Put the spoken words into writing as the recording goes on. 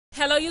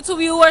Hello YouTube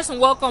viewers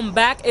and welcome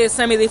back. It's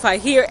Semidify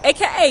here,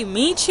 aka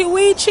Michi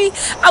Wichi.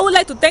 I would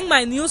like to thank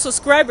my new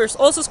subscribers,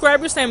 all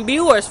subscribers and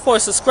viewers, for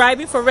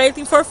subscribing, for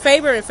rating, for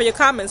favoring, for your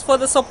comments, for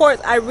the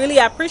support. I really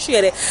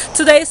appreciate it.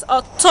 Today is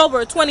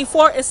October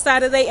 24th, it's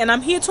Saturday, and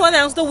I'm here to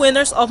announce the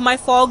winners of my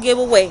fall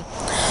giveaway.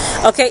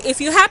 Okay, if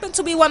you happen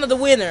to be one of the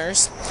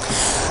winners,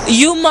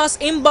 you must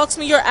inbox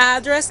me your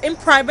address in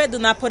private. Do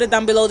not put it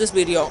down below this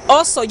video.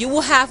 Also, you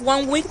will have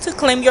 1 week to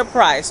claim your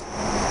prize.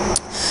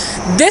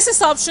 This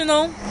is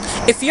optional.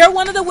 If you're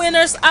one of the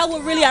winners, I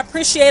would really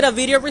appreciate a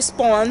video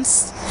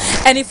response.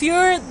 And if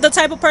you're the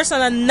type of person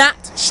that not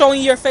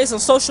showing your face on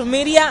social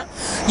media,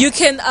 you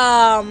can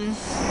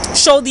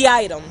show the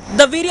item.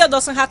 The video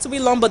doesn't have to be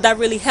long, but that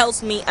really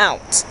helps me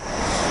out.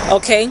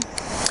 Okay,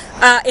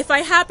 if I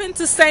happen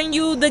to send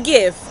you the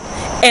gift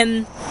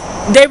and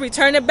they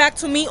return it back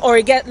to me or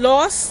it get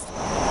lost,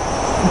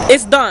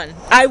 it's done.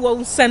 I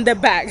won't send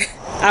it back.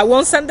 I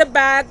won't send it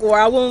back, or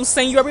I won't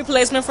send you a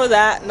replacement for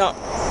that. No,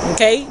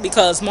 okay,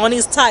 because money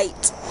is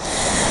tight.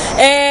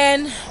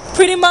 And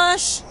pretty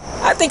much,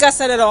 I think I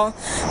said it all.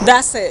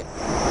 That's it.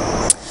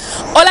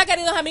 Hola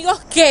queridos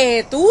amigos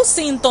que tú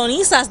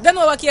sintonizas de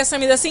nuevo aquí a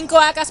Semi de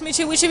 5Acas,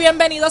 Michi Wichi,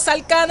 bienvenidos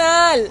al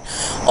canal.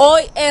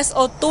 Hoy es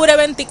octubre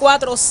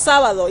 24,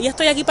 sábado, y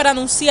estoy aquí para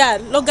anunciar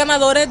los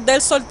ganadores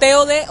del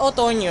sorteo de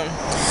otoño.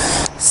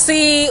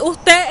 Si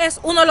usted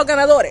es uno de los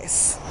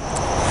ganadores,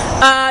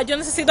 yo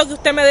necesito que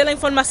usted me dé la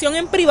información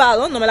en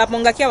privado, no me la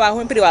ponga aquí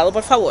abajo, en privado,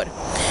 por favor.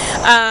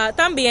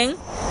 También,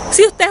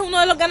 si usted es uno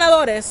de los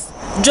ganadores,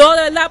 yo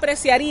de verdad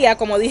apreciaría,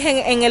 como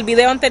dije en el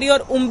video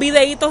anterior, un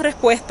videíto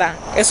respuesta.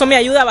 Eso me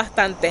ayuda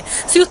bastante.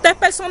 Si usted es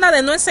persona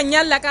de no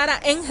enseñar la cara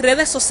en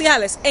redes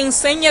sociales,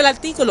 enseñe el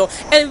artículo.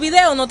 El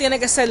video no tiene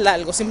que ser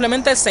largo,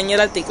 simplemente enseñe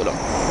el artículo.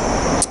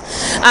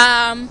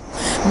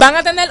 Van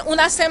a tener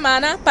una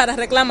semana para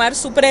reclamar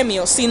su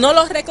premio. Si no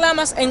lo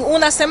reclamas en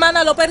una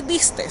semana, lo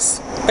perdiste.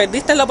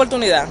 Perdiste la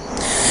oportunidad.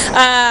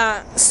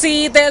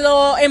 Si te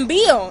lo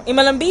envío y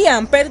me lo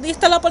envían,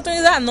 perdiste la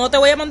oportunidad. No te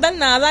voy a mandar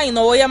nada y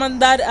no voy a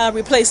mandar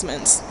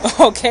replacements.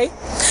 Ok,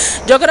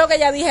 yo creo que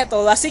ya dije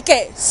todo, así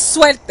que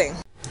suerte.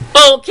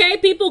 Okay,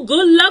 people,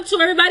 good luck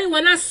to everybody.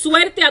 Buena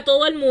suerte a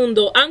todo el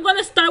mundo. I'm going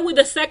to start with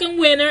the second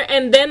winner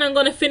and then I'm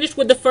going to finish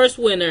with the first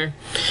winner.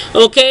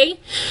 Okay,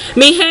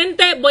 mi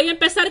gente, voy a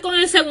empezar con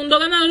el segundo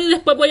ganador y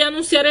después voy a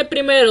anunciar el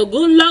primero.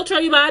 Good luck to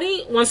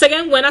everybody. Once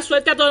again, buena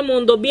suerte a todo el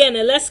mundo.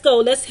 Viene, let's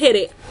go, let's hit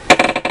it.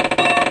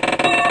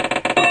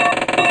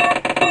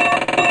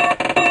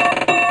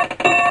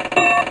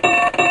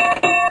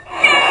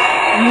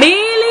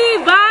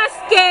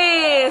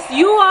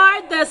 You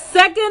are the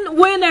second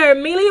winner.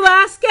 Mili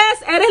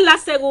Vázquez, eres la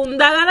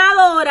segunda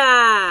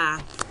ganadora.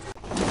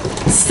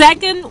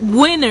 Second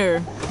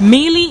winner,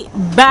 Mili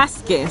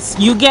Vázquez.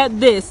 You get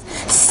this.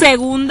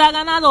 Segunda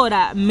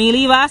ganadora,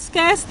 Mili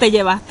Vázquez, te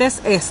llevaste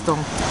esto.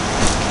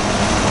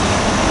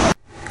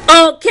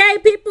 Okay,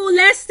 people,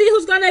 let's see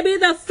who's gonna be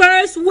the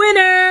first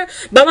winner.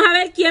 Vamos a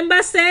ver quién va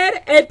a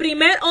ser el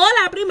primer o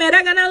la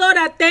primera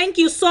ganadora. Thank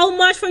you so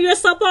much for your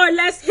support.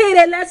 Let's hit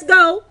it. Let's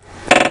go.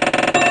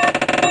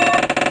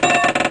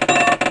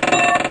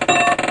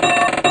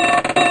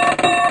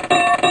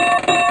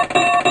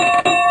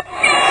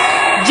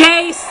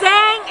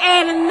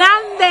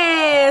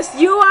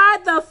 You are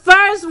the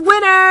first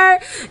winner,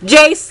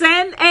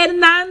 Jason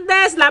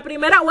Hernández, la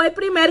primera o el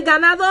primer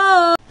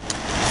ganador.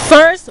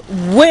 First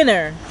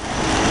winner,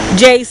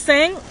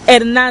 Jason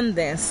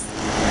Hernández.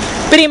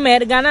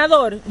 Primer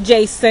ganador,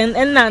 Jason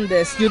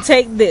Hernández. You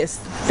take this.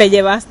 Te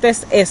llevaste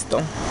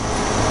esto.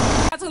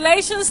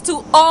 Congratulations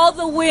to all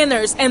the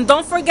winners, and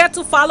don't forget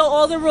to follow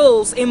all the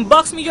rules.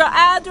 Inbox me your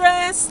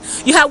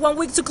address. You have 1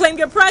 week to claim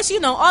your prize. You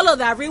know all of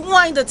that.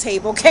 Rewind the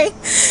tape, okay?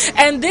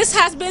 And this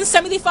has been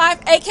Semidify,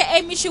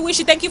 aka Michi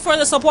Wichi. Thank you for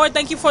the support.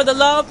 Thank you for the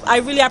love.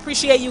 I really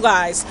appreciate you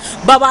guys.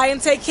 Bye bye and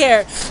take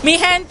care. Mi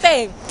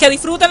gente, que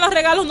disfruten los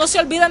regalos. No se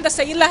olviden de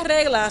seguir las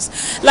reglas.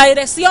 La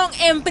dirección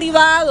en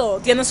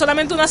privado. Tienen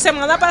solamente una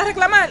semana para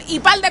reclamar y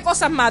un par de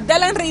cosas más.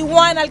 Denle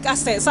rewind al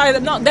cassette,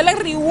 ¿sabes? No, denle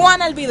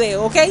rewind al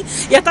video, ¿ok?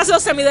 Y hasta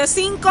se Semi de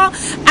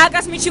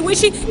 5Acas, Michi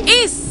Wichi,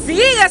 y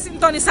sigue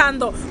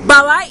sintonizando.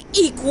 Bye bye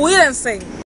y cuídense.